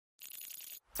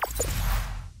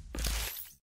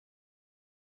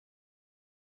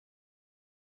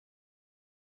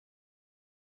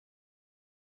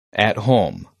At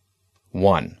home.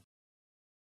 1.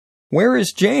 Where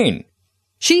is Jane?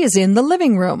 She is in the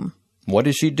living room. What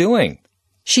is she doing?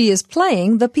 She is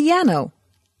playing the piano.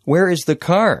 Where is the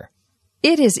car?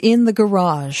 It is in the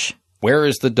garage. Where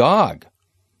is the dog?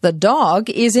 The dog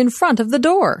is in front of the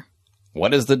door.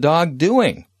 What is the dog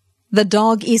doing? The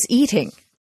dog is eating.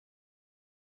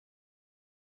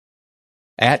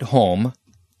 At home.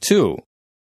 2.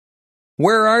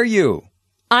 Where are you?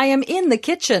 I am in the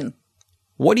kitchen.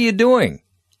 What are you doing?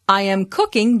 I am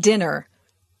cooking dinner.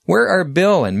 Where are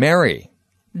Bill and Mary?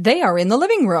 They are in the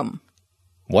living room.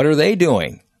 What are they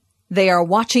doing? They are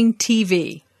watching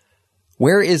TV.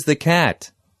 Where is the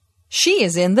cat? She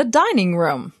is in the dining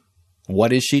room.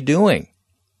 What is she doing?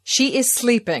 She is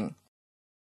sleeping.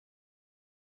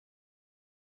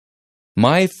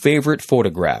 My favorite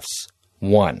photographs.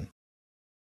 1.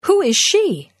 Who is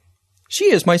she?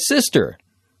 She is my sister.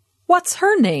 What's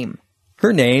her name?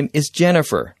 Her name is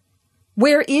Jennifer.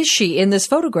 Where is she in this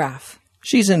photograph?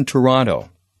 She's in Toronto.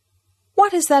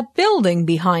 What is that building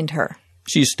behind her?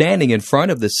 She's standing in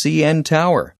front of the CN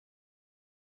Tower.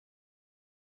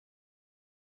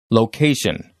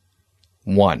 Location.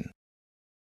 1.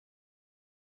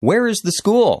 Where is the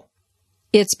school?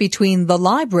 It's between the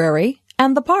library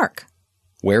and the park.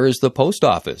 Where is the post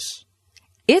office?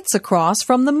 It's across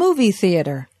from the movie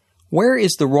theater. Where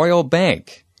is the Royal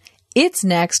Bank? It's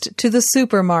next to the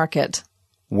supermarket.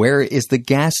 Where is the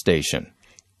gas station?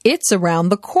 It's around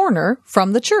the corner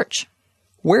from the church.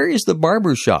 Where is the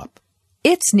barber shop?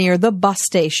 It's near the bus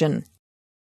station.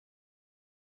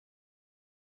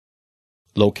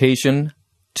 Location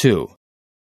 2.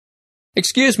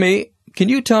 Excuse me, can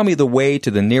you tell me the way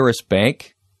to the nearest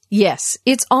bank? Yes,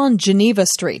 it's on Geneva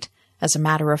Street. As a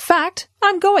matter of fact,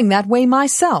 I'm going that way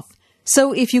myself.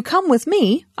 So if you come with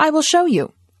me, I will show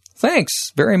you. Thanks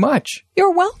very much.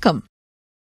 You're welcome.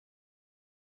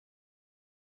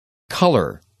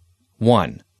 Color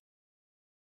 1.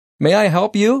 May I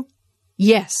help you?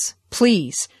 Yes,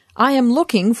 please. I am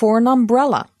looking for an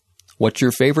umbrella. What's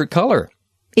your favorite color?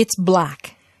 It's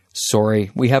black.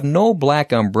 Sorry, we have no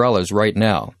black umbrellas right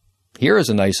now. Here is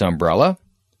a nice umbrella.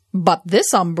 But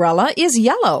this umbrella is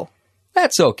yellow.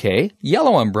 That's okay.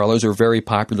 Yellow umbrellas are very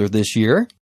popular this year.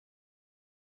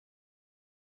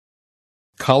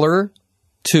 Color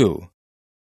 2.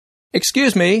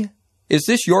 Excuse me, is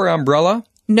this your umbrella?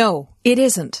 No, it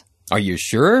isn't. Are you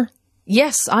sure?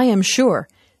 Yes, I am sure.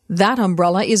 That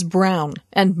umbrella is brown,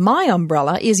 and my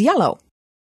umbrella is yellow.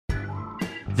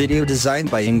 Video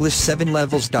designed by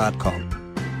English7levels.com.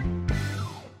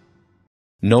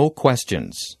 No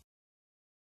questions.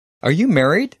 Are you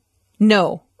married?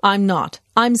 No, I'm not.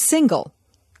 I'm single.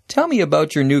 Tell me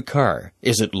about your new car.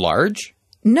 Is it large?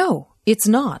 No, it's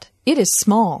not. It is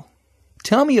small.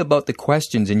 Tell me about the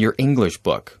questions in your English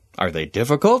book. Are they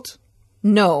difficult?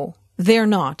 No, they're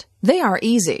not. They are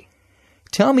easy.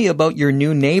 Tell me about your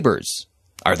new neighbors.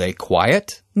 Are they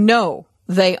quiet? No,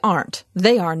 they aren't.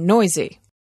 They are noisy.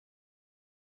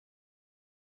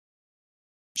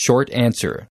 Short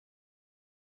answer.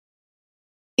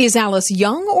 Is Alice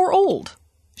young or old?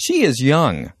 She is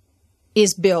young.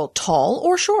 Is Bill tall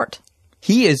or short?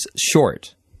 He is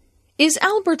short. Is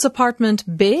Albert's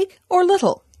apartment big or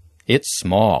little? It's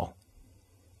small.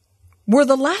 Were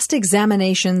the last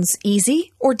examinations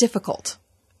easy or difficult?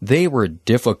 They were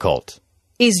difficult.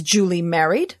 Is Julie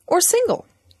married or single?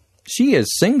 She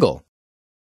is single.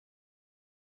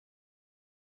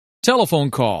 Telephone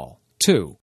call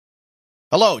 2.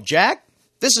 Hello, Jack.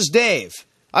 This is Dave.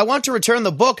 I want to return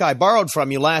the book I borrowed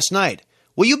from you last night.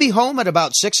 Will you be home at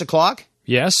about 6 o'clock?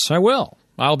 Yes, I will.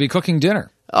 I'll be cooking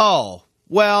dinner. Oh,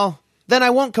 well, then I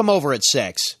won't come over at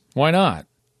 6. Why not?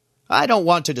 I don't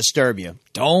want to disturb you.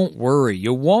 Don't worry,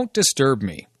 you won't disturb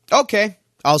me. Okay,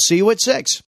 I'll see you at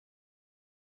 6.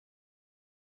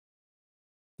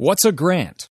 What's a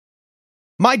grant?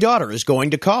 My daughter is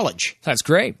going to college. That's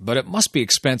great, but it must be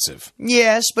expensive.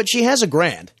 Yes, but she has a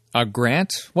grant. A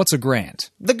grant? What's a grant?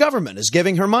 The government is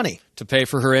giving her money. To pay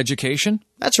for her education?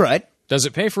 That's right. Does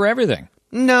it pay for everything?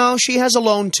 No, she has a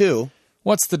loan too.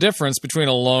 What's the difference between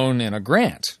a loan and a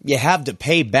grant? You have to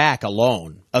pay back a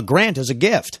loan. A grant is a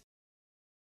gift.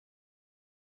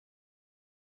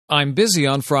 I'm busy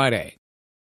on Friday.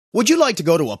 Would you like to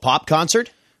go to a pop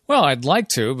concert? Well, I'd like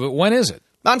to, but when is it?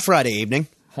 On Friday evening.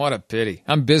 What a pity.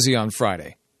 I'm busy on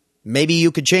Friday. Maybe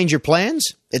you could change your plans?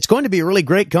 It's going to be a really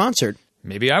great concert.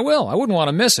 Maybe I will. I wouldn't want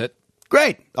to miss it.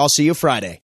 Great. I'll see you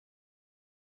Friday.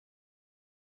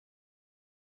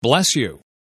 Bless you.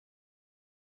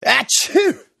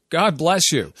 Achoo! God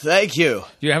bless you. Thank you.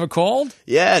 You have a cold?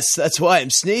 Yes, that's why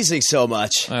I'm sneezing so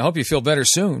much. I hope you feel better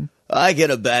soon. I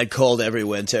get a bad cold every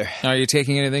winter. Are you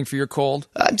taking anything for your cold?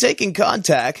 I'm taking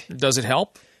Contac. Does it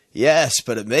help? Yes,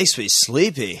 but it makes me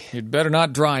sleepy. You'd better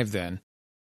not drive then.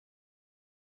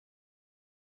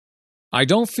 I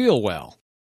don't feel well.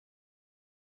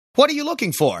 What are you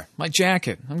looking for? My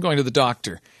jacket. I'm going to the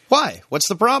doctor. Why? What's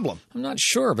the problem? I'm not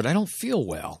sure, but I don't feel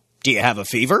well. Do you have a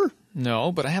fever?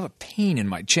 No, but I have a pain in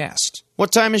my chest.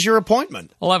 What time is your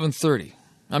appointment? 11:30.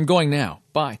 I'm going now.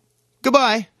 Bye.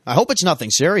 Goodbye. I hope it's nothing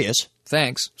serious.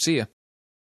 Thanks. See ya.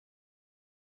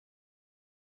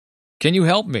 Can you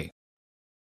help me?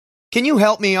 Can you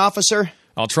help me, officer?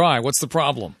 I'll try. What's the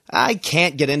problem? I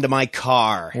can't get into my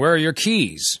car. Where are your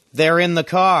keys? They're in the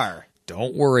car.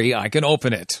 Don't worry, I can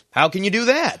open it. How can you do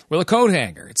that? With a coat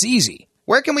hanger. It's easy.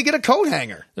 Where can we get a coat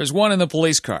hanger? There's one in the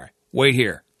police car. Wait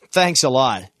here. Thanks a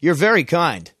lot. You're very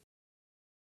kind.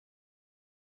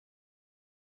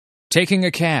 Taking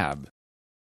a cab.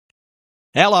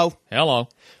 Hello. Hello.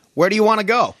 Where do you want to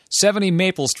go? 70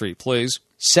 Maple Street, please.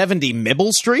 70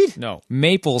 Mibble Street? No,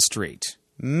 Maple Street.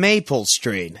 Maple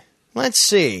Street. Let's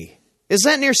see. Is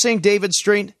that near St. David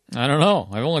Street? I don't know.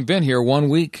 I've only been here 1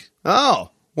 week. Oh,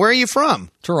 where are you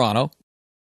from? Toronto.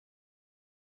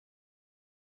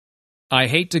 I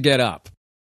hate to get up.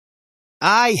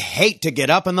 I hate to get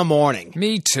up in the morning.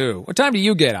 Me too. What time do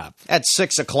you get up? At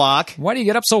 6 o'clock. Why do you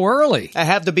get up so early? I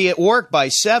have to be at work by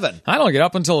 7. I don't get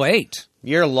up until 8.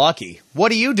 You're lucky.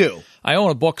 What do you do? I own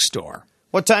a bookstore.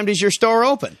 What time does your store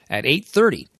open? At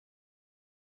 8:30.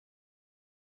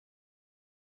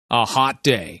 A hot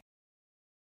day.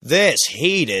 This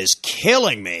heat is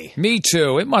killing me. Me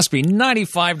too. It must be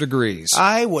 95 degrees.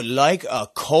 I would like a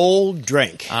cold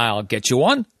drink. I'll get you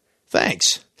one.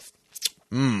 Thanks.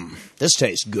 This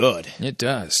tastes good. It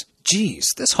does. Geez,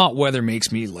 this hot weather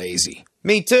makes me lazy.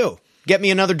 Me too. Get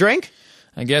me another drink?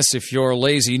 I guess if you're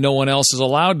lazy, no one else is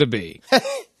allowed to be.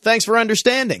 Thanks for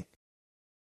understanding.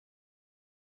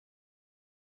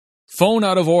 Phone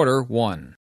out of order,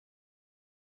 1.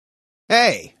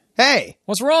 Hey.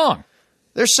 What's wrong?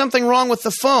 There's something wrong with the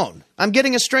phone. I'm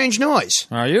getting a strange noise.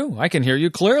 Are you? I can hear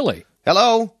you clearly.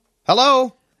 Hello?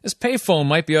 Hello? This payphone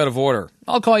might be out of order.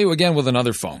 I'll call you again with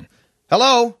another phone.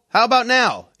 Hello? How about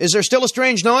now? Is there still a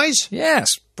strange noise? Yes,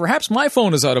 perhaps my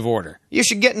phone is out of order. You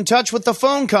should get in touch with the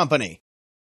phone company.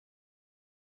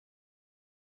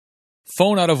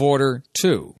 Phone out of order,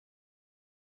 2.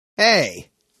 Hey,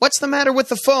 what's the matter with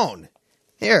the phone?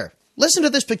 Here, listen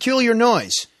to this peculiar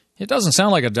noise. It doesn't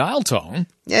sound like a dial tone.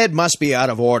 It must be out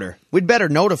of order. We'd better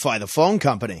notify the phone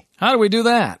company. How do we do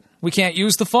that? We can't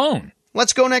use the phone.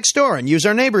 Let's go next door and use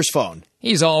our neighbor's phone.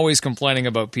 He's always complaining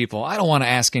about people. I don't want to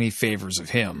ask any favors of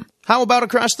him. How about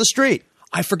across the street?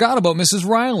 I forgot about Mrs.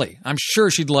 Riley. I'm sure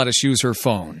she'd let us use her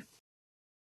phone.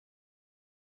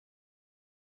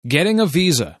 Getting a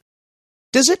visa.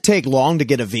 Does it take long to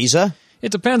get a visa?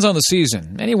 It depends on the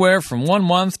season. Anywhere from 1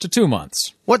 month to 2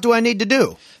 months. What do I need to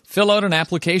do? Fill out an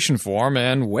application form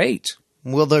and wait.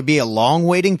 Will there be a long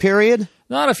waiting period?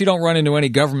 Not if you don't run into any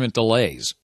government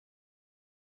delays.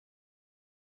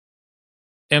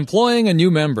 Employing a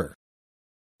new member.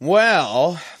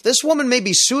 Well, this woman may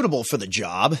be suitable for the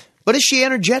job, but is she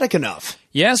energetic enough?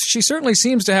 Yes, she certainly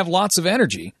seems to have lots of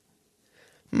energy.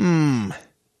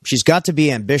 She's got to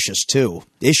be ambitious, too.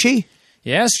 Is she?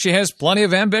 Yes, she has plenty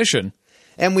of ambition.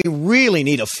 And we really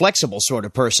need a flexible sort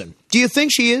of person. Do you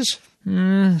think she is?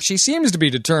 She seems to be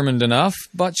determined enough,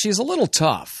 but she's a little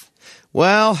tough.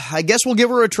 Well, I guess we'll give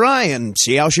her a try and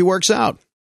see how she works out.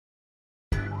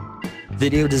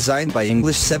 Video designed by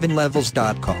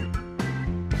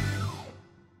English7levels.com.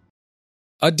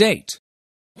 A date.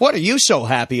 What are you so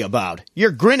happy about? You're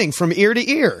grinning from ear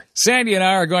to ear. Sandy and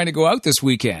I are going to go out this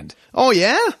weekend. Oh,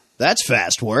 yeah? That's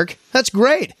fast work. That's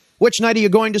great. Which night are you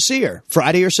going to see her?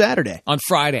 Friday or Saturday? On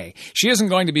Friday. She isn't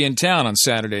going to be in town on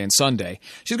Saturday and Sunday.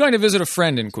 She's going to visit a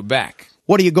friend in Quebec.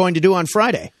 What are you going to do on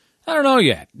Friday? I don't know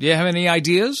yet. Do you have any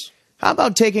ideas? How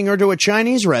about taking her to a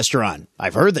Chinese restaurant?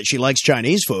 I've heard that she likes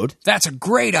Chinese food. That's a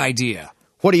great idea.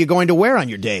 What are you going to wear on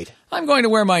your date? I'm going to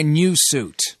wear my new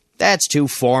suit. That's too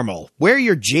formal. Wear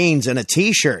your jeans and a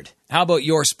t-shirt. How about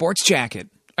your sports jacket?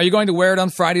 Are you going to wear it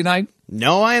on Friday night?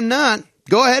 No, I am not.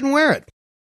 Go ahead and wear it.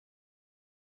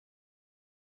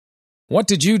 What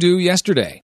did you do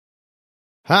yesterday?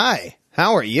 Hi,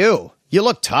 how are you? You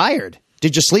look tired.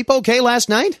 Did you sleep okay last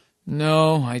night?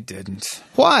 No, I didn't.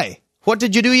 Why? What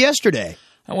did you do yesterday?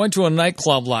 I went to a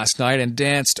nightclub last night and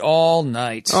danced all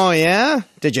night. Oh, yeah?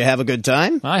 Did you have a good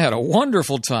time? I had a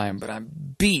wonderful time, but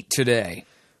I'm beat today.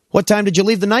 What time did you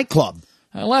leave the nightclub?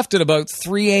 I left at about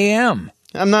 3 a.m.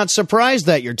 I'm not surprised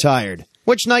that you're tired.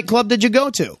 Which nightclub did you go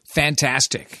to?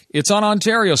 Fantastic. It's on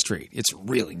Ontario Street. It's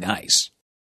really nice.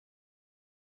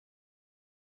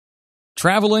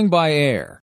 traveling by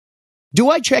air. Do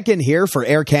I check in here for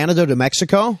Air Canada to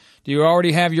Mexico? Do you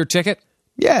already have your ticket?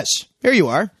 Yes. Here you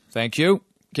are. Thank you.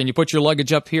 Can you put your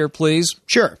luggage up here, please?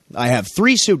 Sure. I have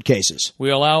 3 suitcases. We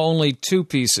allow only 2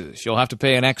 pieces. You'll have to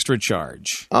pay an extra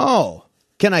charge. Oh.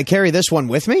 Can I carry this one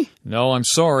with me? No, I'm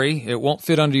sorry. It won't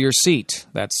fit under your seat.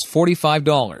 That's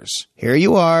 $45. Here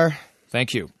you are.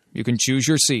 Thank you. You can choose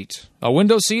your seat. A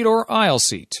window seat or aisle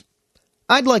seat.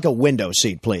 I'd like a window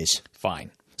seat, please.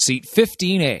 Fine. Seat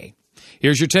 15A.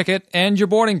 Here's your ticket and your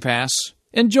boarding pass.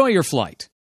 Enjoy your flight.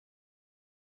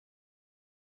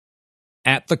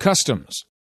 At the customs.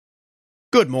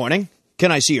 Good morning.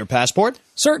 Can I see your passport?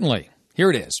 Certainly.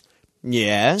 Here it is.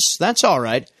 Yes, that's all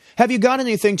right. Have you got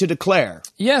anything to declare?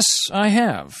 Yes, I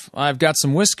have. I've got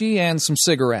some whiskey and some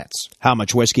cigarettes. How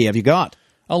much whiskey have you got?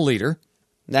 A liter.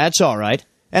 That's all right.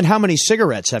 And how many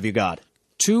cigarettes have you got?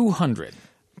 200.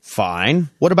 Fine.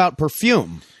 What about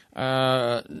perfume?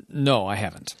 No, I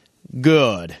haven't.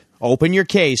 Good. Open your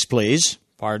case, please.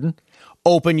 Pardon?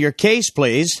 Open your case,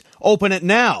 please. Open it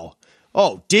now.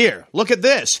 Oh, dear. Look at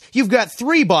this. You've got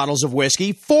 3 bottles of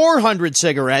whiskey, 400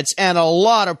 cigarettes, and a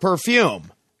lot of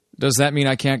perfume. Does that mean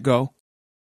I can't go?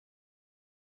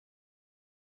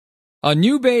 A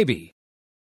new baby.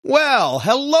 Well,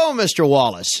 hello, Mr.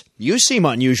 Wallace. You seem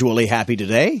unusually happy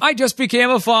today. I just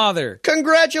became a father.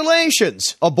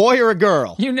 Congratulations! A boy or a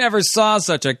girl? You never saw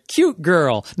such a cute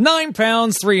girl. 9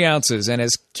 pounds, 3 ounces, and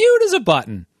as cute as a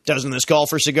button. Doesn't this call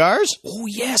for cigars? Oh,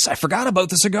 yes, I forgot about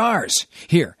the cigars.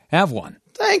 Here, have one.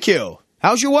 Thank you.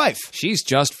 How's your wife? She's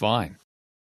just fine.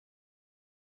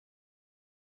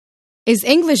 Is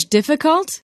English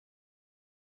difficult?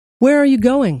 Where are you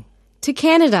going? To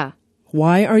Canada.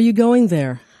 Why are you going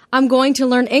there? I'm going to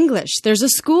learn English. There's a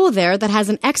school there that has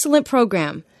an excellent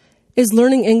program. Is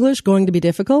learning English going to be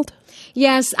difficult?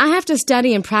 Yes, I have to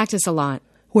study and practice a lot.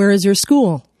 Where is your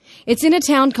school? It's in a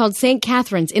town called St.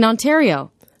 Catharines in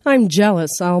Ontario. I'm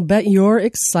jealous. I'll bet you're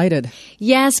excited.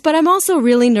 Yes, but I'm also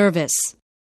really nervous.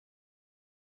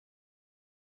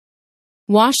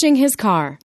 Washing his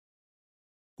car.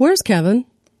 Where's Kevin?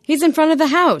 He's in front of the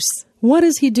house. What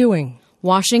is he doing?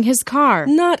 Washing his car.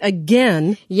 Not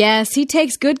again. Yes, he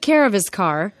takes good care of his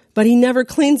car. But he never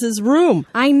cleans his room.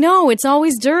 I know, it's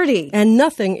always dirty. And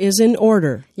nothing is in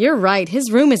order. You're right,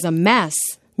 his room is a mess.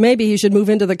 Maybe he should move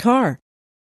into the car.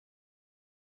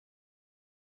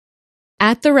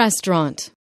 At the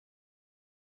restaurant.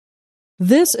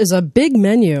 This is a big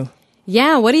menu.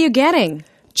 Yeah, what are you getting?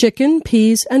 Chicken,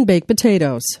 peas, and baked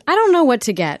potatoes. I don't know what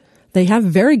to get. They have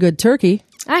very good turkey.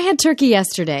 I had turkey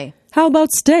yesterday. How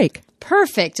about steak?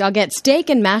 Perfect. I'll get steak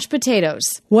and mashed potatoes.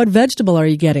 What vegetable are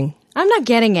you getting? I'm not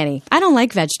getting any. I don't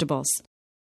like vegetables.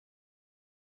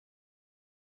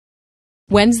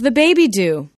 When's the baby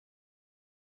due?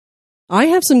 I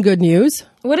have some good news.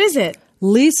 What is it?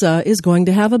 Lisa is going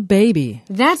to have a baby.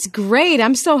 That's great.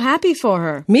 I'm so happy for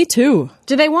her. Me too.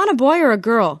 Do they want a boy or a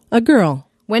girl? A girl.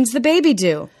 When's the baby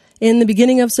due? In the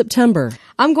beginning of September.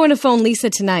 I'm going to phone Lisa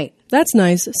tonight. That's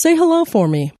nice. Say hello for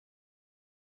me.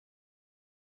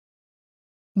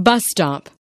 Bus stop.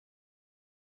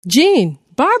 Jean.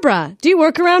 Barbara, do you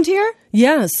work around here?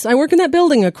 Yes, I work in that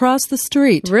building across the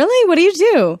street. Really? What do you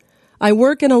do? I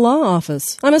work in a law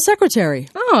office. I'm a secretary.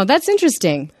 Oh, that's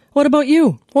interesting. What about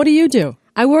you? What do you do?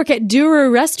 I work at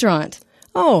Duru Restaurant.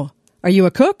 Oh, are you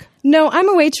a cook? No, I'm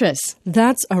a waitress.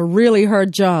 That's a really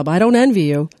hard job. I don't envy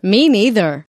you. Me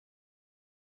neither.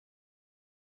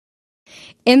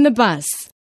 In the bus.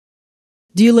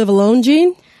 Do you live alone,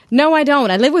 Jean? No, I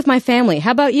don't. I live with my family.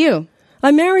 How about you?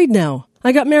 I'm married now.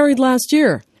 I got married last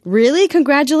year. Really?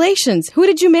 Congratulations. Who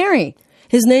did you marry?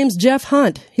 His name's Jeff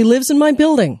Hunt. He lives in my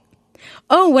building.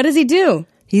 Oh, what does he do?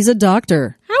 He's a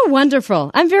doctor. How wonderful.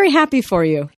 I'm very happy for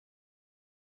you.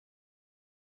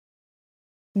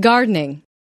 Gardening.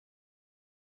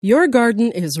 Your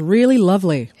garden is really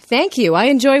lovely. Thank you. I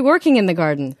enjoy working in the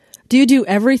garden. Do you do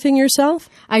everything yourself?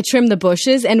 I trim the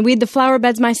bushes and weed the flower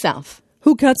beds myself.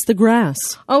 Who cuts the grass?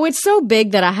 Oh, it's so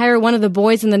big that I hire one of the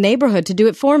boys in the neighborhood to do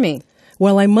it for me.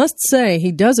 Well, I must say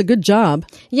he does a good job.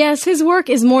 Yes, his work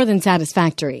is more than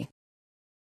satisfactory.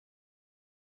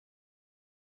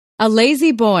 A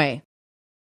lazy boy.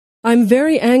 I'm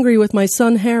very angry with my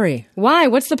son, Harry. Why?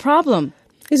 What's the problem?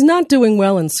 He's not doing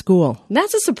well in school.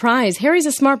 That's a surprise. Harry's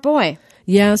a smart boy.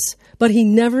 Yes, but he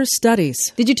never studies.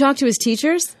 Did you talk to his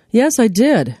teachers? Yes, I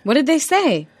did. What did they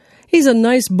say? He's a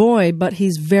nice boy, but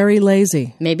he's very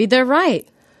lazy. Maybe they're right.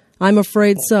 I'm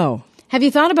afraid so. Have you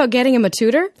thought about getting him a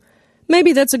tutor?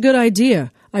 Maybe that's a good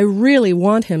idea. I really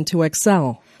want him to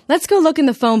excel. Let's go look in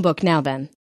the phone book now then.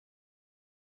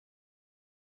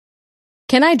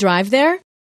 Can I drive there?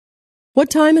 What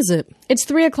time is it? It's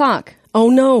 3 o'clock. Oh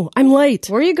no, I'm late.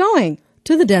 Where are you going?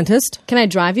 To the dentist. Can I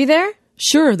drive you there?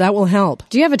 Sure, that will help.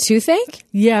 Do you have a toothache?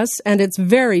 Yes, and it's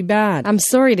very bad. I'm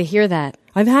sorry to hear that.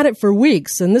 I've had it for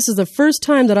weeks, and this is the first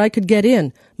time that I could get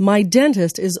in. My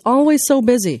dentist is always so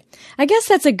busy. I guess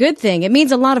that's a good thing. It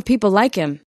means a lot of people like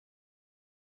him.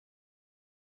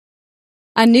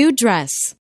 A new dress.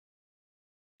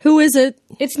 Who is it?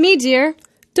 It's me, dear.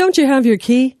 Don't you have your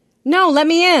key? No, let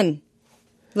me in.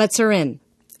 Lets her in.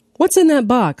 What's in that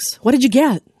box? What did you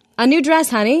get? A new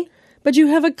dress, honey. But you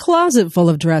have a closet full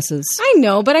of dresses. I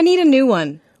know, but I need a new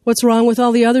one. What's wrong with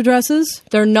all the other dresses?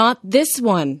 They're not this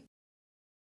one.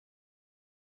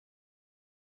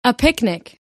 A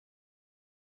picnic.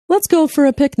 Let's go for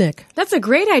a picnic. That's a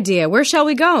great idea. Where shall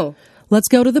we go? Let's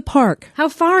go to the park. How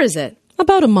far is it?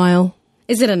 About a mile.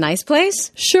 Is it a nice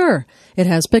place? Sure. It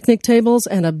has picnic tables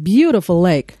and a beautiful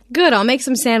lake. Good, I'll make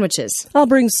some sandwiches. I'll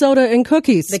bring soda and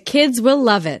cookies. The kids will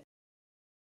love it.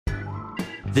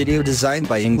 Video designed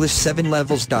by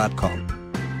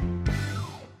English7levels.com.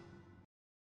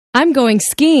 I'm going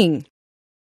skiing.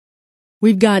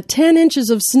 We've got 10 inches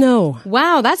of snow.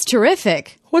 Wow, that's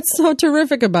terrific. What's so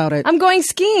terrific about it? I'm going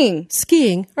skiing.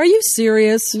 Skiing? Are you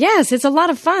serious? Yes, it's a lot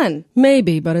of fun.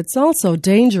 Maybe, but it's also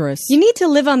dangerous. You need to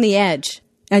live on the edge.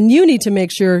 And you need to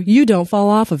make sure you don't fall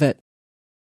off of it.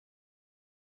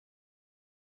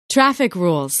 Traffic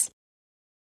rules.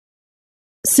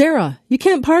 Sarah, you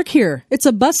can't park here. It's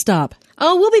a bus stop.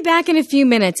 Oh, we'll be back in a few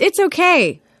minutes. It's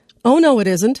okay. Oh, no, it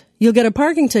isn't. You'll get a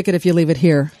parking ticket if you leave it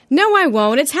here. No, I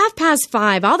won't. It's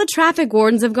 5:30. All the traffic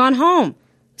wardens have gone home.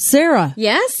 Sarah.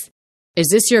 Yes? Is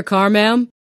this your car, ma'am?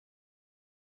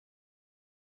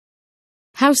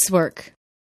 Housework.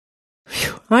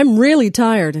 I'm really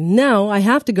tired, and now I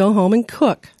have to go home and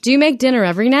cook. Do you make dinner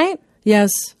every night?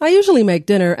 Yes, I usually make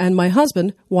dinner, and my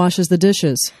husband washes the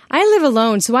dishes. I live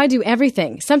alone, so I do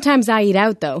everything. Sometimes I eat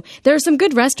out, though. There are some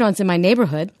good restaurants in my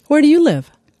neighborhood. Where do you live?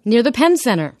 Near the Penn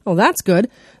Center. Oh, that's good.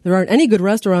 There aren't any good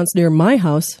restaurants near my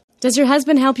house. Does your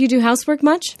husband help you do housework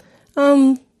much?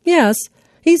 Yes.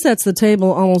 He sets the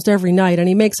table almost every night, and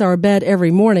he makes our bed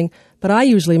every morning, but I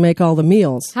usually make all the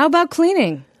meals. How about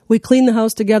cleaning? We clean the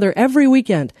house together every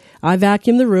weekend. I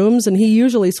vacuum the rooms, and he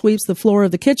usually sweeps the floor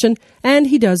of the kitchen, and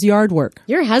he does yard work.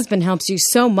 Your husband helps you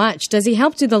so much. Does he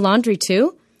help do the laundry,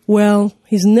 too? Well,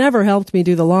 he's never helped me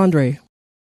do the laundry.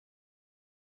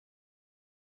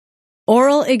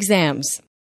 Oral exams.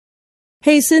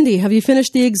 Hey, Cindy, have you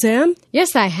finished the exam?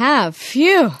 Yes, I have.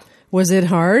 Phew. Was it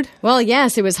hard? Well,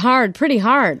 yes, it was hard. Pretty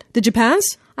hard. Did you pass?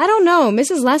 I don't know.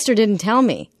 Mrs. Lester didn't tell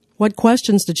me. What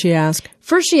questions did she ask?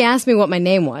 First, she asked me what my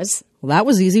name was. Well, that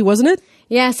was easy, wasn't it?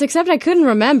 Yes, except I couldn't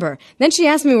remember. Then she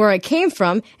asked me where I came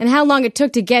from and how long it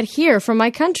took to get here from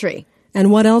my country. And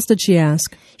what else did she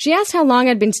ask? She asked how long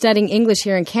I'd been studying English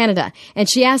here in Canada, and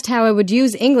she asked how I would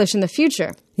use English in the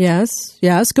future. Yes,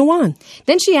 go on.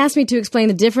 Then she asked me to explain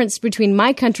the difference between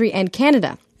my country and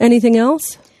Canada. Anything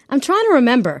else? I'm trying to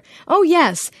remember. Oh,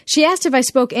 yes. She asked if I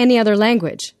spoke any other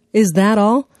language. Is that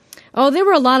all? Oh, there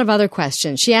were a lot of other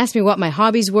questions. She asked me what my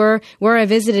hobbies were, where I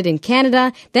visited in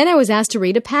Canada. Then I was asked to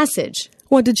read a passage.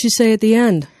 What did she say at the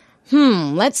end?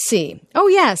 Let's see. Oh,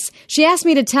 yes. She asked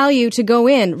me to tell you to go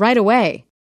in right away.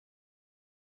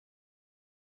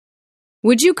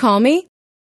 Would you call me?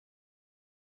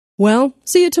 Well,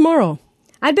 see you tomorrow.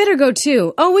 I'd better go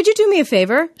too. Oh, would you do me a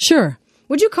favor? Sure.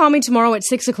 Would you call me tomorrow at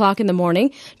 6 o'clock in the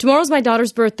morning? Tomorrow's my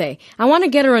daughter's birthday. I want to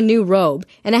get her a new robe,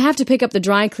 and I have to pick up the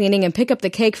dry cleaning and pick up the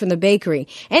cake from the bakery.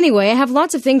 Anyway, I have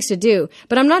lots of things to do,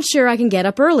 but I'm not sure I can get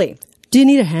up early. Do you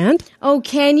need a hand? Oh,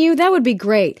 can you? That would be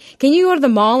great. Can you go to the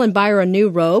mall and buy her a new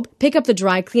robe, pick up the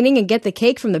dry cleaning, and get the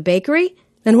cake from the bakery?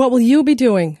 And what will you be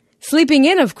doing? Sleeping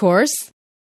in, of course.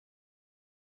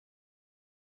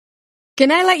 Can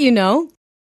I let you know?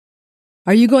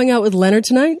 Are you going out with Leonard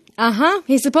tonight? Uh-huh.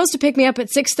 He's supposed to pick me up at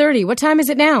 6:30. What time is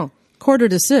it now?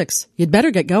 5:45. You'd better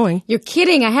get going. You're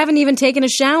kidding. I haven't even taken a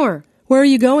shower. Where are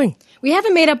you going? We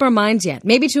haven't made up our minds yet.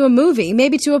 Maybe to a movie,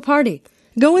 maybe to a party.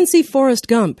 Go and see Forrest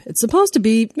Gump. It's supposed to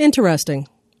be interesting.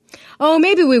 Oh,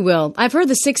 maybe we will. I've heard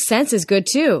The Sixth Sense is good,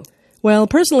 too. Well,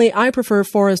 personally, I prefer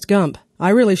Forrest Gump. I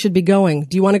really should be going.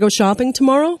 Do you want to go shopping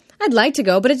tomorrow? I'd like to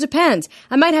go, but it depends.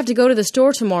 I might have to go to the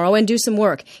store tomorrow and do some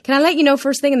work. Can I let you know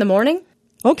first thing in the morning?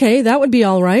 Okay, that would be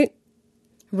all right.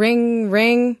 Ring,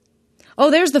 ring.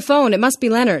 Oh, there's the phone. It must be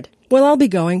Leonard. Well, I'll be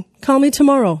going. Call me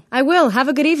tomorrow. I will. Have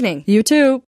a good evening. You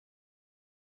too.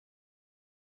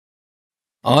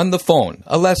 On the phone,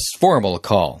 a less formal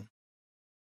call.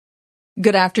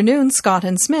 Good afternoon, Scott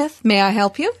and Smith. May I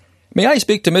help you? May I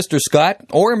speak to Mr. Scott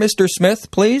or Mr. Smith,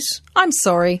 please? I'm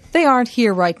sorry. They aren't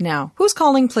here right now. Who's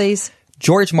calling, please?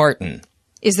 George Martin.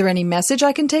 Is there any message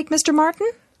I can take, Mr. Martin?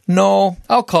 No,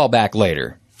 I'll call back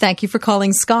later. Thank you for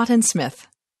calling Scott and Smith.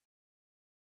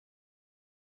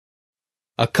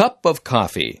 A cup of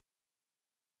coffee.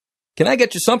 Can I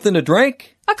get you something to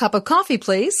drink? A cup of coffee,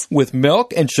 please. With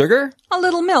milk and sugar? A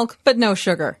little milk, but no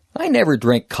sugar. I never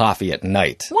drink coffee at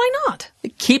night. Why not?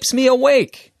 It keeps me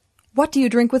awake. What do you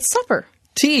drink with supper?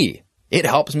 Tea. It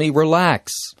helps me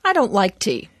relax. I don't like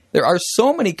tea. There are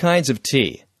so many kinds of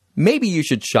tea. Maybe you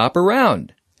should shop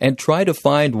around and try to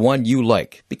find one you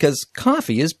like, because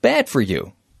coffee is bad for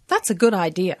you. That's a good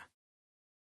idea.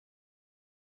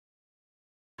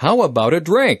 How about a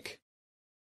drink?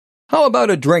 How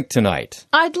about a drink tonight?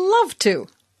 I'd love to.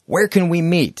 Where can we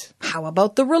meet? How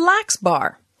about the Relax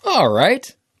Bar? All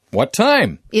right. What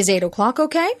time? Is 8 o'clock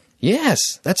okay? Yes,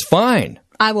 that's fine.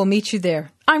 I will meet you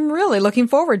there. I'm really looking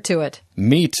forward to it.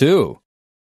 Me too.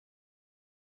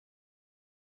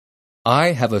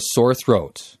 I have a sore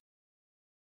throat.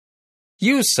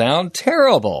 You sound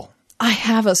terrible. I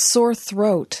have a sore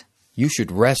throat. You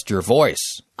should rest your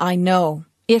voice. I know.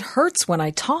 It hurts when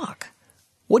I talk.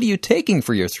 What are you taking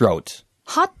for your throat?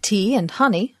 Hot tea and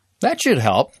honey. That should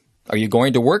help. Are you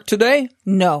going to work today?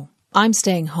 No, I'm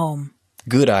staying home.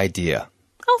 Good idea.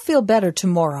 I'll feel better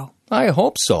tomorrow. I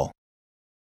hope so.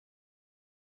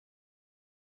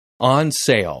 On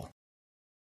sale.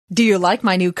 Do you like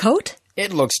my new coat?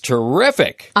 It looks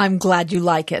terrific. I'm glad you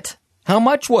like it. How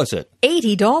much was it?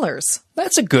 $80.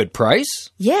 That's a good price.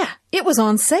 Yeah, it was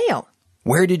on sale.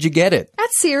 Where did you get it?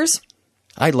 At Sears.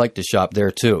 I'd like to shop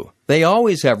there too. They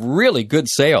always have really good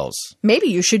sales. Maybe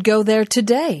you should go there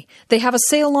today. They have a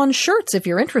sale on shirts if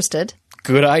you're interested.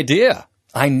 Good idea.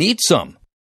 I need some.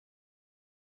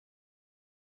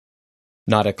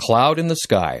 Not a cloud in the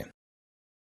sky.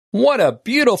 What a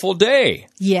beautiful day.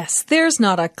 Yes, there's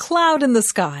not a cloud in the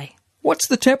sky. What's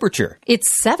the temperature?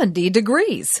 It's 70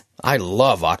 degrees. I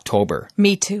love October.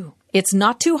 Me too. It's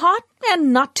not too hot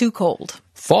and not too cold.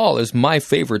 Fall is my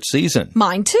favorite season.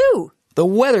 Mine too. The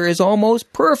weather is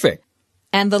almost perfect.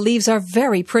 And the leaves are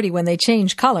very pretty when they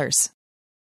change colors.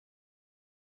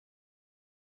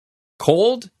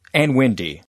 Cold and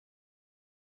windy.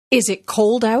 Is it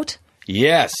cold out?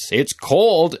 Yes, it's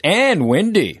cold and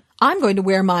windy. I'm going to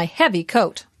wear my heavy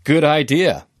coat. Good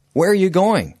idea. Where are you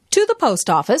going? To the post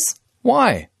office.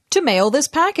 Why? To mail this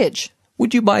package.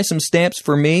 Would you buy some stamps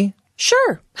for me?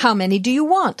 Sure. How many do you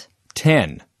want?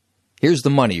 10. Here's the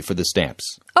money for the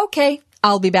stamps. Okay.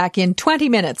 I'll be back in 20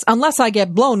 minutes unless I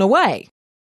get blown away.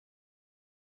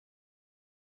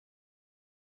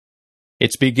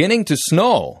 It's beginning to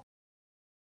snow.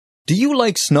 Do you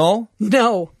like snow?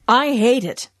 No, I hate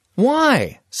it.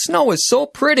 Why? Snow is so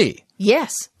pretty.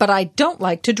 Yes, but I don't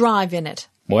like to drive in it.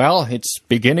 Well, it's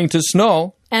beginning to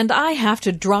snow. And I have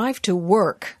to drive to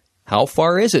work. How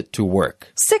far is it to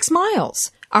work? 6 miles.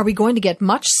 Are we going to get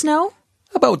much snow?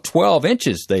 About 12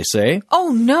 inches, they say.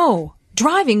 Oh, no.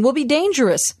 Driving will be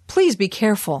dangerous. Please be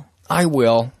careful. I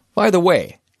will. By the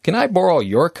way, can I borrow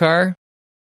your car?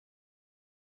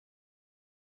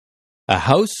 A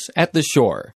house at the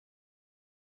shore.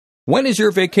 When is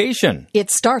your vacation?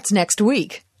 It starts next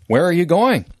week. Where are you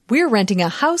going? We're renting a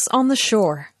house on the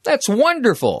shore. That's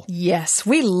wonderful. Yes,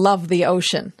 we love the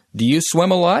ocean. Do you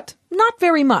swim a lot? Not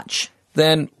very much.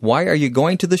 Then why are you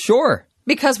going to the shore?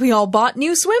 Because we all bought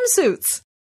new swimsuits.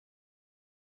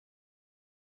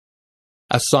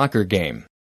 A soccer game.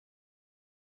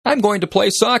 I'm going to play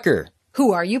soccer.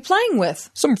 Who are you playing with?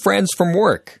 Some friends from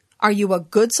work. Are you a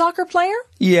good soccer player?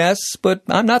 Yes, but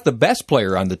I'm not the best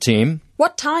player on the team.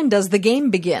 What time does the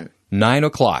game begin? 9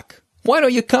 o'clock. Why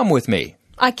don't you come with me?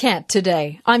 I can't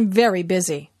today. I'm very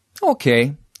busy.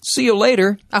 Okay. See you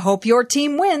later. I hope your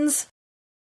team wins.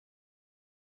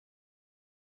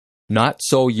 Not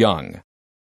so young.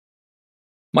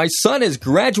 My son is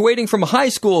graduating from high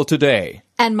school today.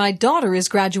 And my daughter is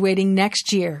graduating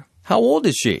next year. How old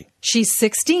is she? She's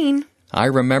 16. I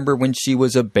remember when she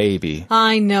was a baby.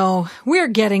 I know. We're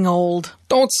getting old.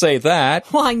 Don't say that.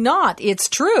 Why not? It's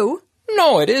true.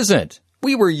 No, it isn't.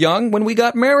 We were young when we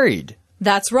got married.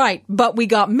 That's right, but we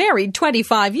got married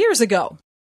 25 years ago.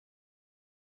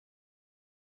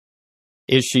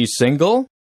 Is she single?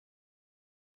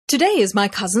 Today is my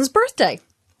cousin's birthday.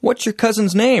 What's your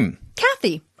cousin's name?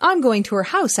 Kathy. I'm going to her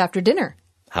house after dinner.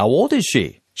 How old is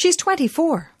she? She's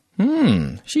 24.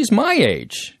 She's my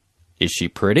age. Is she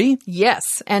pretty? Yes,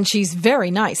 and she's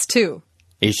very nice, too.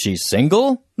 Is she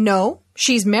single? No,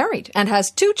 she's married and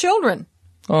has 2 children.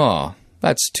 Oh,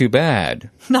 that's too bad.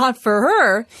 Not for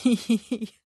her.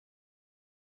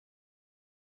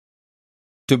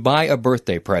 To buy a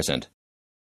birthday present.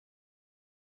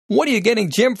 What are you getting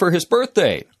Jim for his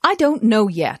birthday? I don't know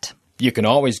yet. You can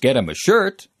always get him a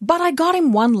shirt. But I got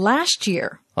him one last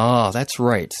year. Ah, that's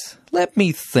right. Let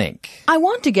me think. I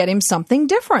want to get him something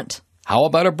different. How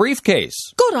about a briefcase?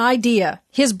 Good idea.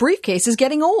 His briefcase is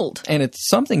getting old. And it's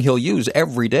something he'll use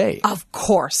every day. Of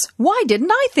course. Why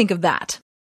didn't I think of that?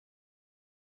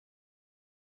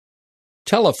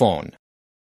 Telephone.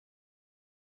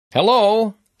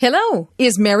 Hello? Hello.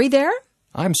 Is Mary there?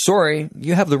 I'm sorry,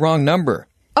 you have the wrong number.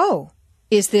 Oh,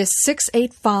 is this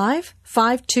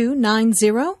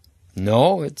 685-5290?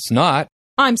 No, it's not.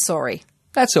 I'm sorry.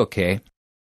 That's okay.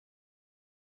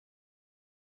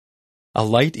 A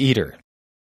light eater.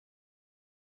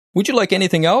 Would you like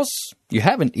anything else? You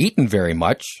haven't eaten very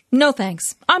much. No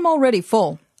thanks. I'm already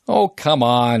full. Oh, come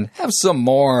on. Have some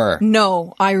more.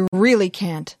 No, I really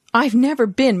can't. I've never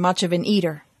been much of an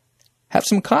eater. Have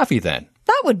some coffee then.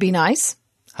 That would be nice.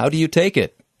 How do you take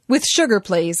it? With sugar,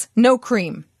 please. No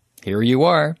cream. Here you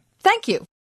are. Thank you.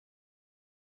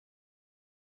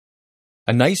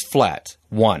 A nice flat.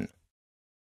 1.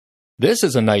 This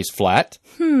is a nice flat.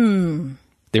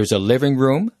 There's a living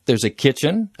room, there's a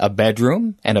kitchen, a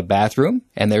bedroom, and a bathroom,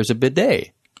 and there's a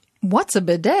bidet. What's a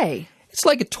bidet? It's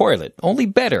like a toilet, only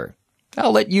better.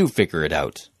 I'll let you figure it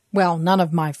out. Well, none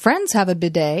of my friends have a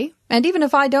bidet, and even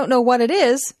if I don't know what it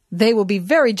is, they will be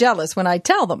very jealous when I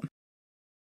tell them.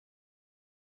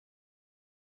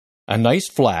 A nice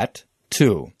flat.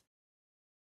 2.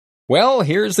 Well,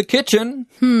 here's the kitchen.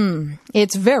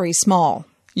 It's very small.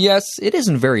 Yes, it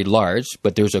isn't very large,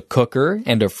 but there's a cooker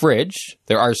and a fridge.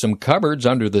 There are some cupboards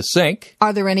under the sink.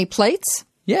 Are there any plates?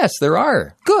 Yes, there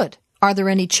are. Good. Are there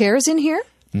any chairs in here?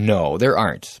 No, there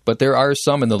aren't, but there are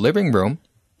some in the living room.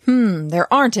 There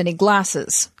aren't any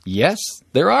glasses. Yes,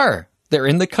 there are. They're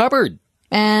in the cupboard.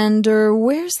 And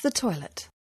where's the toilet?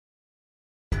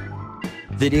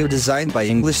 Video designed by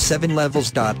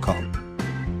English7levels.com.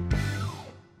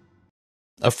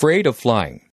 Afraid of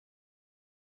flying.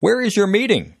 Where is your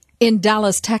meeting? In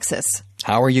Dallas, Texas.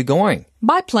 How are you going?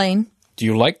 By plane. Do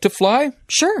you like to fly?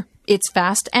 Sure. It's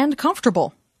fast and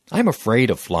comfortable. I'm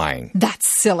afraid of flying.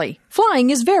 That's silly.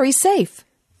 Flying is very safe.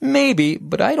 Maybe,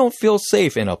 but I don't feel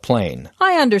safe in a plane.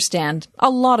 I understand. A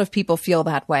lot of people feel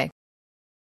that way.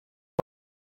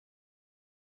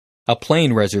 A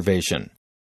plane reservation.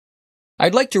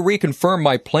 I'd like to reconfirm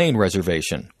my plane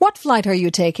reservation. What flight are you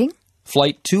taking?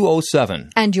 Flight 207.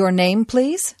 And your name,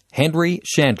 please? Henry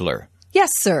Chandler.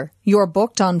 Yes, sir. You're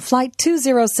booked on Flight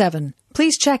 207.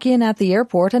 Please check in at the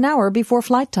airport an hour before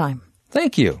flight time.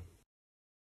 Thank you.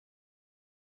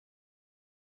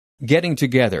 Getting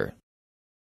together.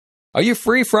 Are you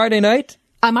free Friday night?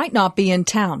 I might not be in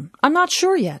town. I'm not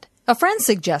sure yet. A friend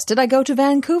suggested I go to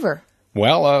Vancouver.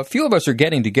 Well, a few of us are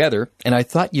getting together, and I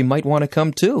thought you might want to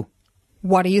come too.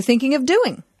 What are you thinking of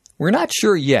doing? We're not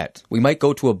sure yet. We might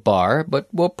go to a bar, but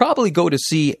we'll probably go to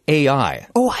see AI.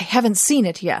 Oh, I haven't seen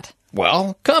it yet.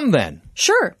 Well, come then.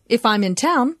 Sure. If I'm in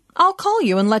town, I'll call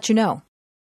you and let you know.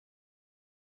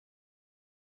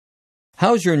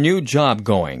 How's your new job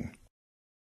going?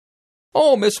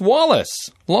 Oh, Miss Wallace.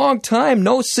 Long time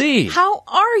no see. How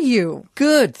are you?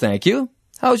 Good, thank you.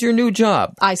 How's your new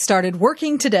job? I started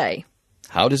working today.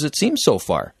 How does it seem so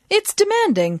far? It's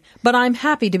demanding, but I'm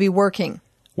happy to be working.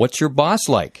 What's your boss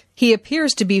like? He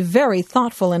appears to be very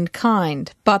thoughtful and kind,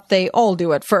 but they all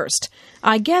do at first.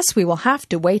 I guess we will have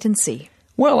to wait and see.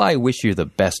 Well, I wish you the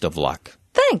best of luck.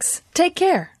 Thanks. Take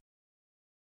care.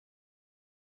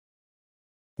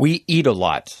 We eat a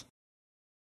lot.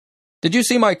 Did you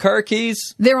see my car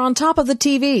keys? They're on top of the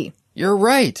TV. You're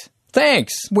right.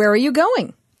 Thanks. Where are you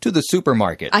going? To the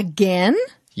supermarket. Again?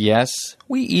 Yes,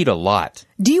 we eat a lot.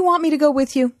 Do you want me to go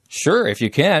with you? Sure, if you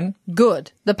can.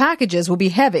 Good. The packages will be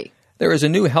heavy. There is a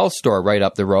new health store right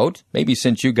up the road. Maybe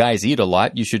since you guys eat a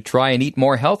lot, you should try and eat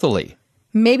more healthily.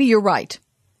 Maybe you're right.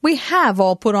 We have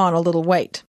all put on a little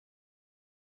weight.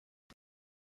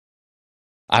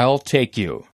 I'll take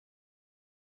you.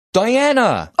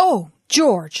 Diana! Oh,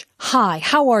 George. Hi,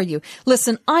 how are you?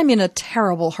 Listen, I'm in a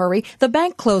terrible hurry. The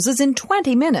bank closes in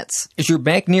 20 minutes. Is your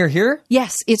bank near here?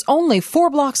 Yes, it's only 4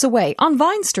 blocks away on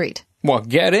Vine Street. Well,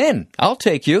 get in. I'll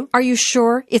take you. Are you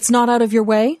sure it's not out of your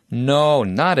way? No,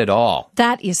 not at all.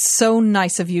 That is so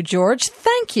nice of you, George.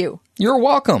 Thank you. You're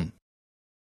welcome.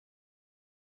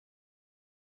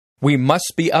 We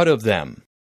must be out of them.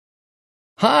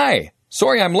 Hi.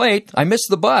 Sorry I'm late. I missed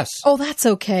the bus. Oh, that's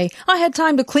okay. I had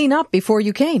time to clean up before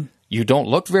you came. You don't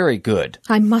look very good.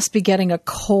 I must be getting a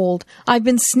cold. I've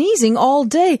been sneezing all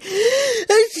day.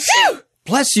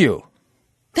 Bless you.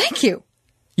 Thank you.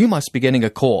 You must be getting a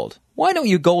cold. Why don't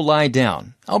you go lie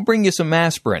down? I'll bring you some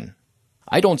aspirin.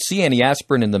 I don't see any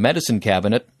aspirin in the medicine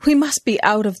cabinet. We must be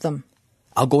out of them.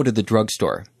 I'll go to the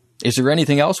drugstore. Is there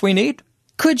anything else we need?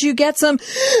 Could you get some...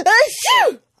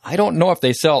 I don't know if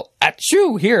they sell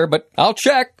achoo here, but I'll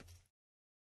check.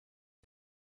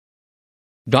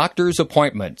 Doctor's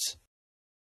appointments.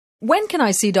 When can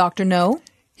I see Dr. No?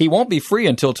 He won't be free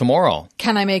until tomorrow.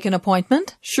 Can I make an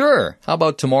appointment? Sure. How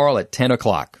about tomorrow at 10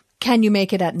 o'clock? Can you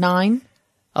make it at 9?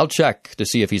 I'll check to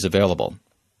see if he's available.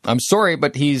 I'm sorry,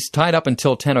 but he's tied up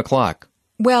until 10 o'clock.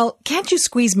 Well, can't you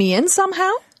squeeze me in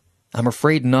somehow? I'm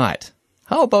afraid not.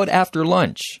 How about after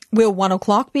lunch? Will 1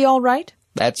 o'clock be all right?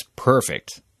 That's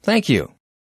perfect. Thank you.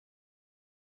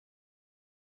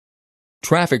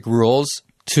 Traffic rules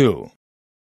 2.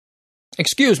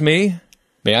 Excuse me.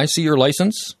 May I see your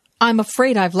license? I'm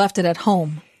afraid I've left it at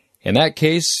home. In that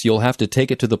case, you'll have to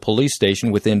take it to the police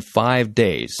station within 5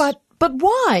 days. But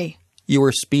why? You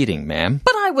were speeding, ma'am.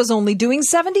 But I was only doing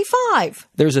 75.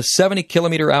 There's a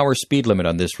 70-kilometer-hour speed limit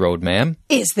on this road, ma'am.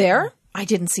 Is there? I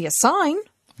didn't see a sign.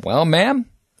 Well, ma'am,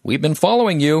 we've been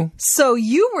following you. So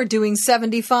you were doing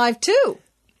 75 too?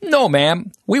 No,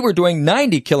 ma'am. We were doing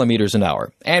 90 kilometers an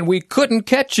hour, and we couldn't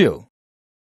catch you.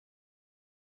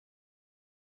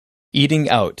 Eating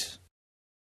out.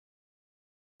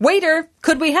 Waiter,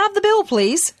 could we have the bill,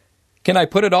 please? Can I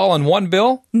put it all on one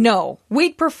bill? No,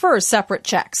 we'd prefer separate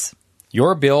checks.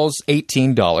 Your bill's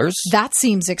 $18. That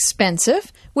seems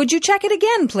expensive. Would you check it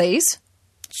again, please?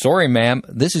 Sorry, ma'am.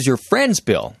 This is your friend's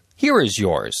bill. Here is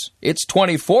yours. It's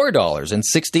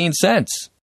 $24.16.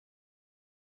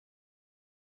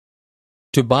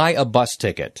 To buy a bus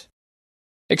ticket.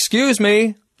 Excuse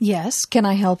me. Yes, can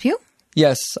I help you?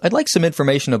 Yes, I'd like some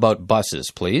information about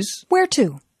buses, please. Where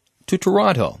to? To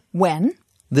Toronto. When?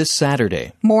 This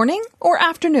Saturday. Morning or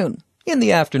afternoon? In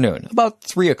the afternoon, about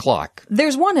 3 o'clock.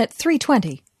 There's one at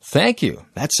 3:20. Thank you.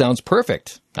 That sounds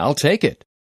perfect. I'll take it.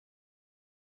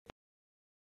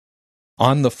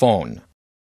 On the phone.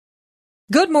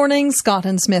 Good morning, Scott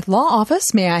and Smith Law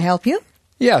Office. May I help you?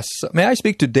 Yes, may I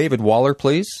speak to David Waller,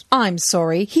 please? I'm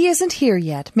sorry, he isn't here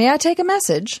yet. May I take a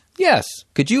message? Yes.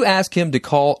 Could you ask him to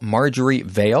call Marjorie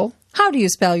Vale? How do you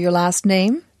spell your last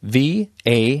name?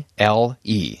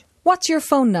 V-A-L-E. What's your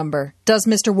phone number? Does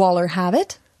Mr. Waller have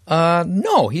it?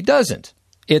 No, he doesn't.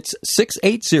 It's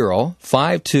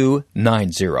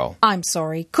 680-5290. I'm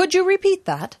sorry. Could you repeat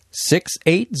that?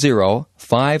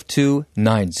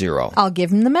 680-5290. I'll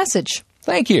give him the message.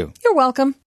 Thank you. You're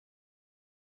welcome.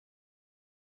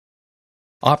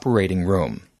 Operating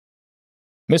room.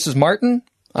 Mrs. Martin,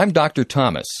 I'm Dr.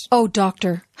 Thomas. Oh,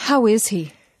 doctor, how is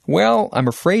he? Well, I'm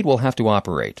afraid we'll have to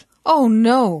operate. Oh,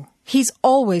 no. He's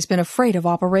always been afraid of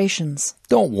operations.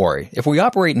 Don't worry. If we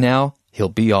operate now, he'll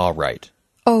be all right.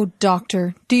 Oh,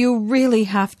 doctor, do you really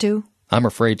have to? I'm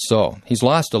afraid so. He's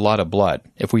lost a lot of blood.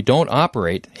 If we don't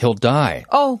operate, he'll die.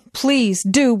 Oh, please,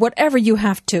 do whatever you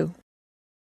have to.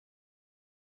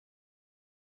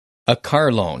 A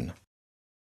car loan.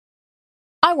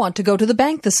 I want to go to the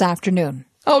bank this afternoon.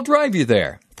 I'll drive you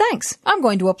there. Thanks. I'm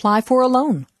going to apply for a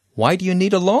loan. Why do you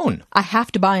need a loan? I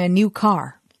have to buy a new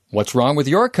car. What's wrong with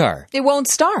your car? It won't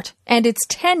start, and it's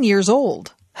 10 years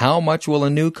old. How much will a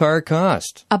new car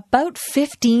cost? About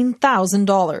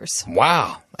 $15,000.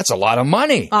 Wow, that's a lot of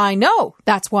money. I know.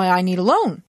 That's why I need a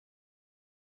loan.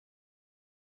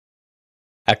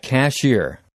 A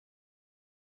cashier.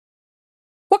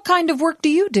 What kind of work do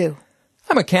you do?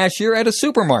 I'm a cashier at a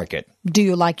supermarket. Do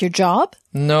you like your job?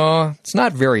 No, it's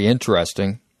not very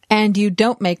interesting. And you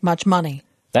don't make much money.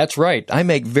 That's right. I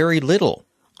make very little.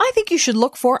 I think you should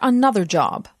look for another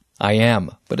job. I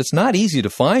am, but it's not easy to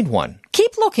find one.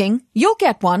 Keep looking. You'll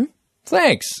get one.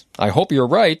 Thanks. I hope you're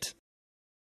right.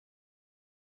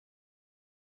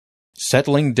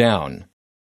 Settling down.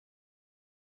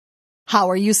 How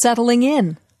are you settling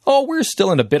in? Oh, we're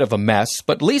still in a bit of a mess,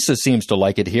 but Lisa seems to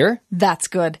like it here. That's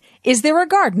good. Is there a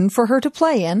garden for her to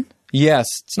play in? Yes,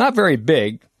 it's not very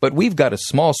big, but we've got a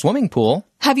small swimming pool.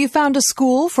 Have you found a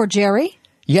school for Jerry?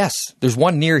 Yes, there's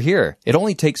one near here. It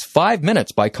only takes 5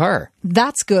 minutes by car.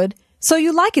 That's good. So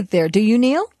you like it there, do you,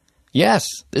 Neil? Yes,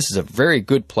 this is a very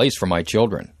good place for my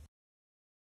children.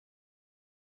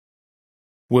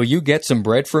 Will you get some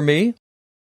bread for me?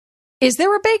 Is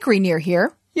there a bakery near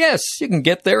here? Yes, you can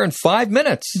get there in 5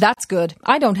 minutes. That's good.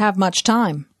 I don't have much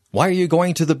time. Why are you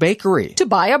going to the bakery? To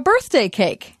buy a birthday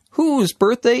cake. Whose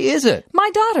birthday is it? My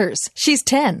daughter's. She's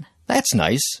 10. That's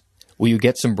nice. Will you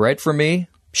get some bread for me?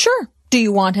 Sure. Do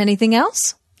you want anything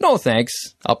else? No,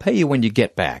 thanks. I'll pay you when you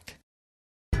get back.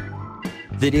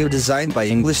 Video designed by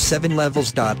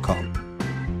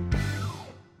English7levels.com.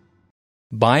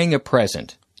 Buying a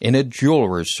present in a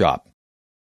jeweler's shop.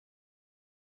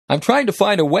 I'm trying to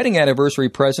find a wedding anniversary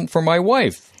present for my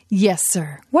wife. Yes,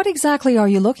 sir. What exactly are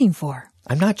you looking for?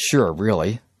 I'm not sure,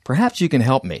 really. Perhaps you can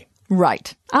help me.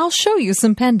 Right. I'll show you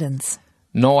some pendants.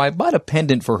 No, I bought a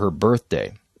pendant for her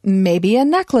birthday. Maybe a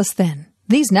necklace then.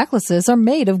 These necklaces are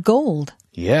made of gold.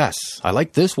 Yes, I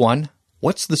like this one.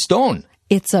 What's the stone?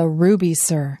 It's a ruby,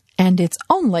 sir, and it's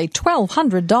only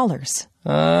 $1,200.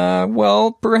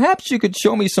 Well, perhaps you could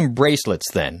show me some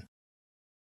bracelets then.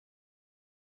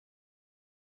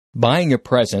 Buying a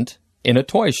present in a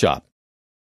toy shop.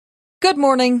 Good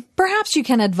morning. Perhaps you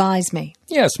can advise me.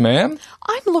 Yes, ma'am.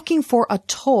 I'm looking for a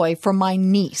toy for my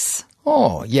niece.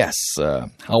 Oh, yes. How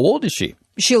old is she?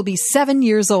 She'll be 7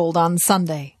 years old on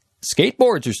Sunday.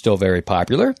 Skateboards are still very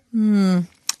popular.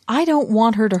 I don't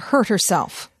want her to hurt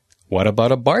herself. What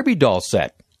about a Barbie doll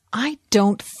set? I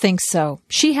don't think so.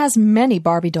 She has many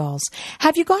Barbie dolls.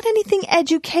 Have you got anything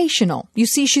educational? You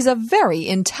see, she's a very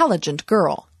intelligent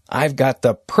girl. I've got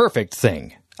the perfect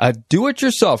thing. A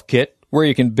do-it-yourself kit where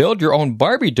you can build your own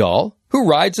Barbie doll who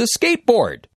rides a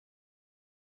skateboard.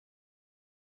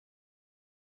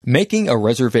 Making a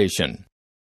reservation.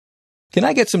 Can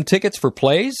I get some tickets for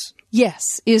plays? Yes.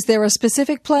 Is there a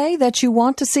specific play that you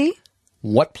want to see?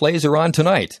 What plays are on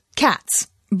tonight? Cats.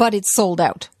 But it's sold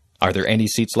out. Are there any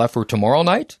seats left for tomorrow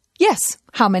night? Yes.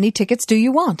 How many tickets do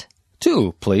you want?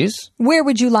 2, please. Where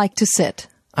would you like to sit?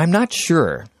 I'm not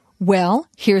sure. Well,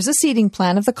 here's a seating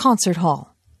plan of the concert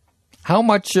hall. How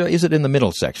much is it in the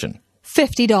middle section?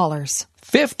 $50.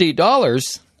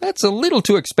 $50? That's a little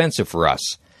too expensive for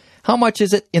us. How much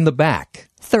is it in the back?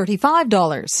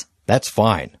 $35. That's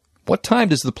fine. What time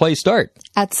does the play start?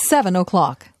 At 7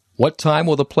 o'clock. What time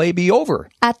will the play be over?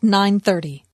 At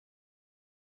 9:30.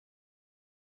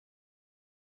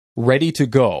 Ready to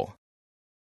go.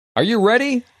 Are you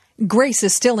ready? Grace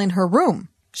is still in her room.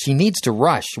 She needs to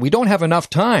rush. We don't have enough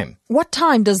time. What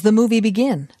time does the movie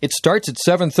begin? It starts at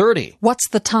 7:30. What's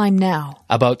the time now?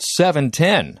 About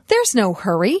 7:10. There's no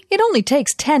hurry. It only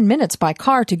takes 10 minutes by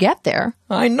car to get there.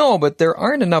 I know, but there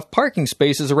aren't enough parking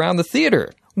spaces around the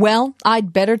theater. Well,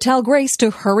 I'd better tell Grace to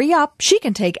hurry up. She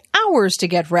can take hours to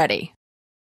get ready.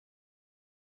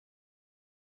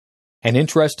 An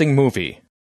interesting movie.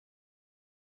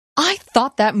 I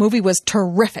thought that movie was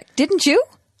terrific, didn't you?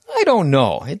 I don't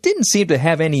know. It didn't seem to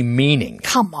have any meaning.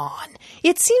 Come on.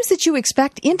 It seems that you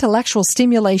expect intellectual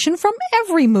stimulation from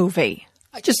every movie.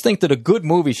 I just think that a good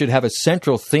movie should have a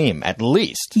central theme, at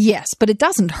least. Yes, but it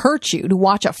doesn't hurt you to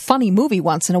watch a funny movie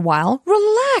once in a while.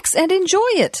 Relax and enjoy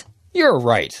it. You're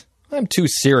right. I'm too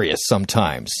serious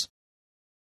sometimes.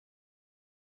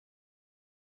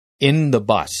 In the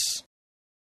bus.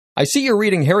 I see you're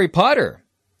reading Harry Potter.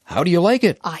 How do you like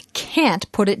it? I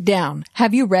can't put it down.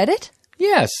 Have you read it?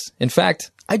 Yes. In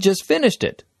fact, I just finished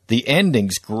it. The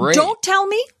ending's great. Don't tell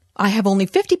me. I have only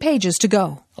 50 pages to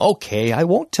go. Okay, I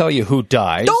won't tell you who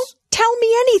dies. Don't tell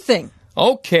me anything.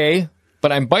 Okay,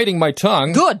 but I'm biting my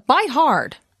tongue. Good, bite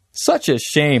hard. Such a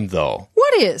shame, though.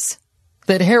 What is?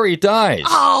 That Harry dies.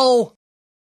 Oh!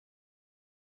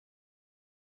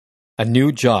 A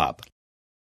new job.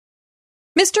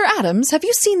 Mr. Adams, have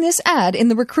you seen this ad in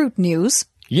the Recruit News?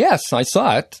 Yes, I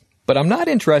saw it, but I'm not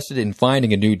interested in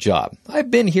finding a new job. I've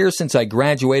been here since I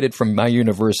graduated from my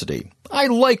university. I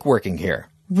like working here.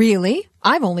 Really?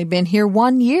 I've only been here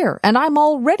 1 year, and I'm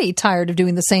already tired of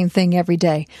doing the same thing every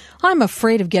day. I'm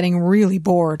afraid of getting really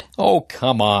bored. Oh,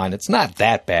 come on. It's not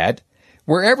that bad.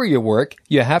 Wherever you work,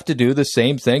 you have to do the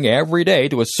same thing every day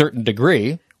to a certain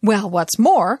degree. Well, what's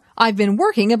more, I've been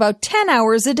working about 10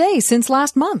 hours a day since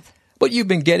last month. But you've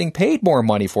been getting paid more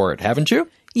money for it, haven't you?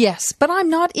 Yes, but I'm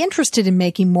not interested in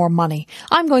making more money.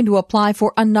 I'm going to apply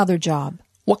for another job.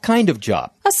 What kind of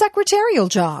job? A secretarial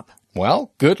job.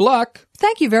 Well, good luck.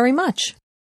 Thank you very much.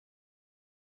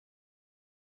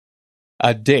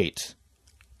 A date.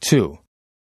 2.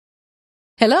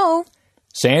 Hello?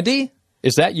 Sandy?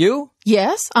 Is that you?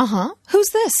 Yes, Who's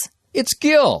this? It's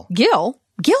Gil. Gil?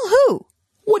 Gil who?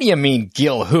 What do you mean,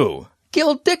 Gil who?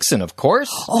 Gil Dixon, of course.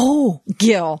 Oh,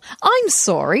 Gil. I'm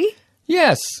sorry.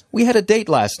 Yes, we had a date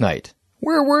last night.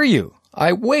 Where were you?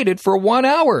 I waited for 1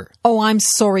 hour. Oh, I'm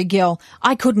sorry, Gil.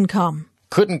 I couldn't come.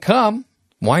 Couldn't come?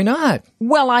 Why not?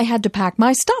 Well, I had to pack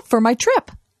my stuff for my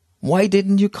trip. Why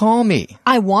didn't you call me?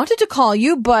 I wanted to call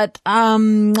you, but,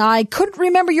 I couldn't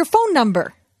remember your phone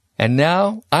number. And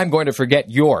now I'm going to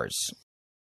forget yours.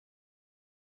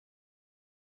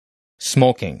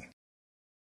 Smoking.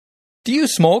 Do you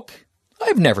smoke?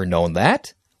 I've never known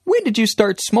that. When did you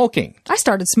start smoking? I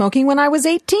started smoking when I was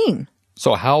 18.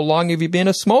 So how long have you been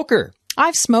a smoker?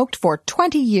 I've smoked for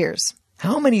 20 years.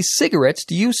 How many cigarettes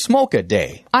do you smoke a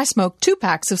day? I smoke 2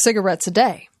 packs of cigarettes a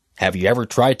day. Have you ever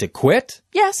tried to quit?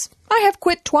 Yes, I have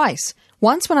quit twice.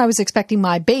 Once when I was expecting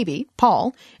my baby,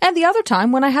 Paul, and the other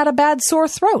time when I had a bad sore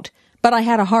throat. But I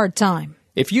had a hard time.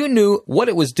 If you knew what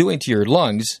it was doing to your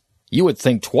lungs, You would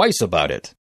think twice about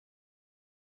it.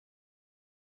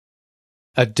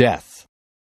 A death.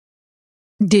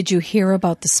 Did you hear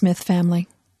about the Smith family?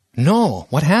 No,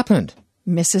 what happened?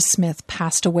 Mrs. Smith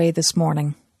passed away this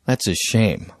morning. That's a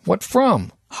shame. What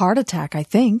from? Heart attack, I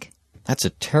think. That's a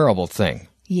terrible thing.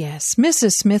 Yes,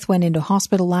 Mrs. Smith went into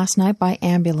hospital last night by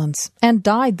ambulance and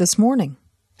died this morning.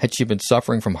 Had she been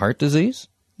suffering from heart disease?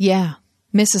 Yeah,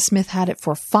 Mrs. Smith had it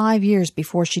for 5 years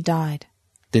before she died.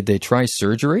 Did they try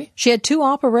surgery? She had 2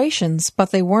 operations,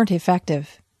 but they weren't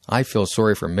effective. I feel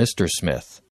sorry for Mr.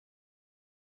 Smith.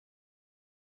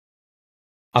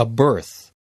 A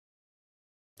birth.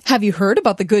 Have you heard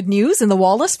about the good news in the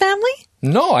Wallace family?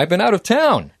 No, I've been out of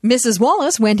town. Mrs.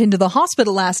 Wallace went into the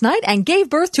hospital last night and gave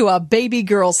birth to a baby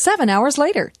girl 7 hours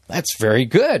later. That's very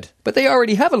good. But they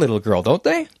already have a little girl, don't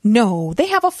they? No, they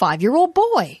have a 5-year-old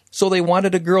boy. So they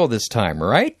wanted a girl this time,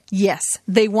 right? Yes,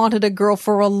 they wanted a girl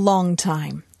for a long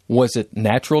time. Was it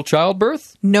natural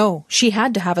childbirth? No, she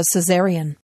had to have a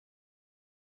cesarean.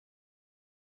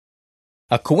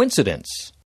 A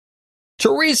coincidence.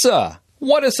 Teresa!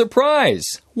 What a surprise!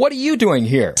 What are you doing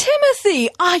here? Timothy,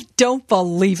 I don't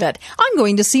believe it. I'm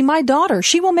going to see my daughter.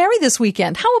 She will marry this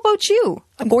weekend. How about you?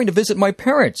 I'm going to visit my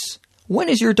parents. When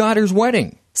is your daughter's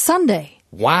wedding? Sunday.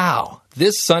 Wow!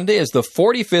 This Sunday is the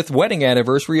 45th wedding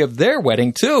anniversary of their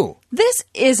wedding, too. This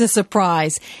is a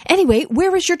surprise. Anyway,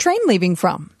 where is your train leaving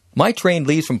from? My train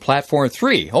leaves from Platform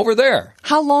 3, over there.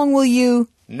 How long will you...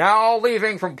 Now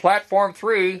leaving from Platform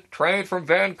 3, train from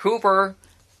Vancouver.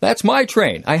 That's my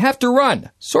train. I have to run.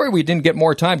 Sorry we didn't get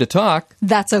more time to talk.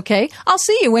 That's okay. I'll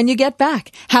see you when you get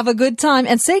back. Have a good time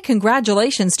and say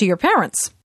congratulations to your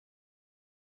parents.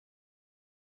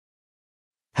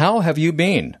 How have you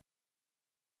been?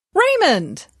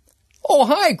 Raymond! Oh,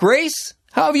 hi, Grace.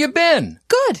 How have you been?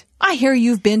 Good. I hear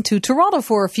you've been to Toronto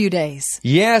for a few days.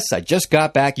 Yes, I just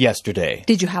got back yesterday.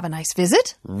 Did you have a nice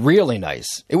visit? Really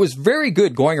nice. It was very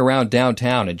good going around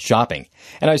downtown and shopping.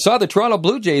 And I saw the Toronto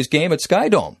Blue Jays game at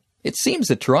Skydome. It seems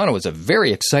that Toronto is a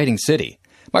very exciting city.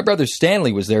 My brother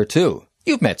Stanley was there too.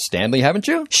 You've met Stanley, haven't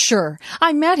you? Sure.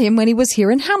 I met him when he was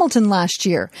here in Hamilton last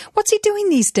year. What's he doing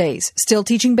these days? Still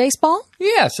teaching baseball?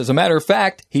 Yes, as a matter of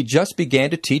fact, he just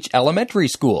began to teach elementary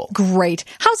school. Great.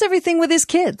 How's everything with his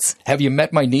kids? Have you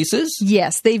met my nieces?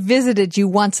 Yes, they visited you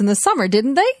once in the summer,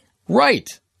 didn't they? Right.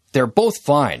 They're both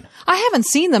fine. I haven't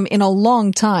seen them in a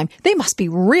long time. They must be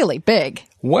really big.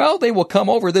 Well, they will come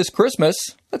over this Christmas.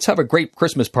 Let's have a great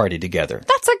Christmas party together.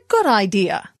 That's a good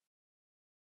idea.